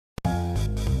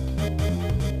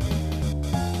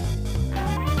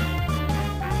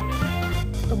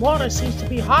water seems to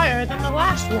be higher than the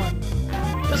last one.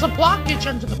 There's a blockage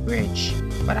under the bridge,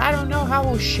 but I don't know how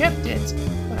we'll shift it.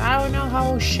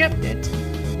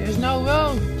 There's no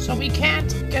road, so we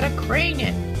can't get a crane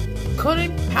in.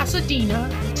 Couldn't Pasadena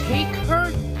take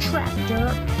her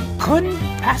tractor? Couldn't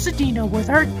Pasadena with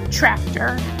her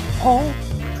tractor pull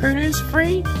critters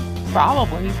free?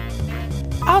 Probably.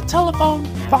 I'll telephone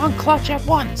Von Clutch at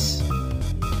once.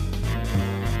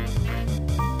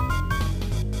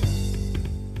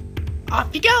 Off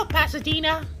you go,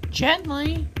 Pasadena.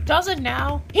 Gently. Does it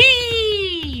now.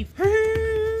 Heave!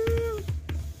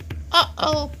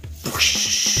 Uh-oh.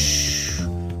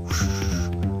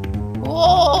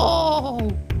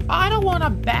 Whoa! I don't want a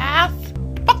bath.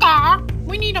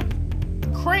 We need a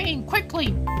crane,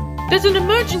 quickly. There's an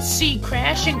emergency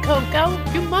crash in Coco.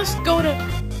 You must go to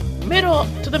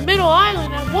the middle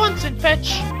island at once and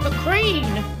fetch the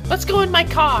crane. Let's go in my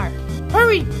car.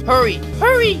 Hurry! Hurry!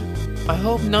 Hurry! I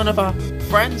hope none of our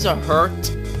friends are hurt.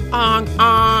 Onk,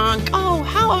 onk. Oh,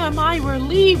 how am I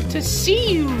relieved to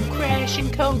see you, Crash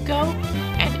and Coco,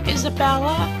 and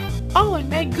Isabella. Oh,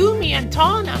 and Megumi and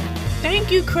Tana.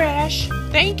 Thank you, Crash.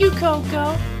 Thank you,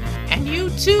 Coco. And you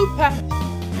too,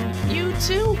 You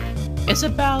too,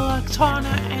 Isabella, Tana,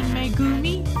 and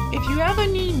Megumi. If you ever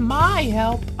need my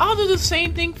help, I'll do the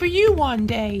same thing for you one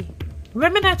day.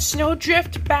 Remember that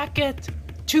snowdrift back at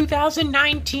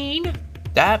 2019?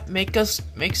 That makes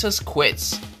us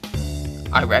quits,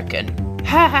 I reckon.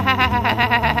 Ha ha ha ha ha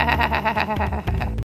ha ha ha ha.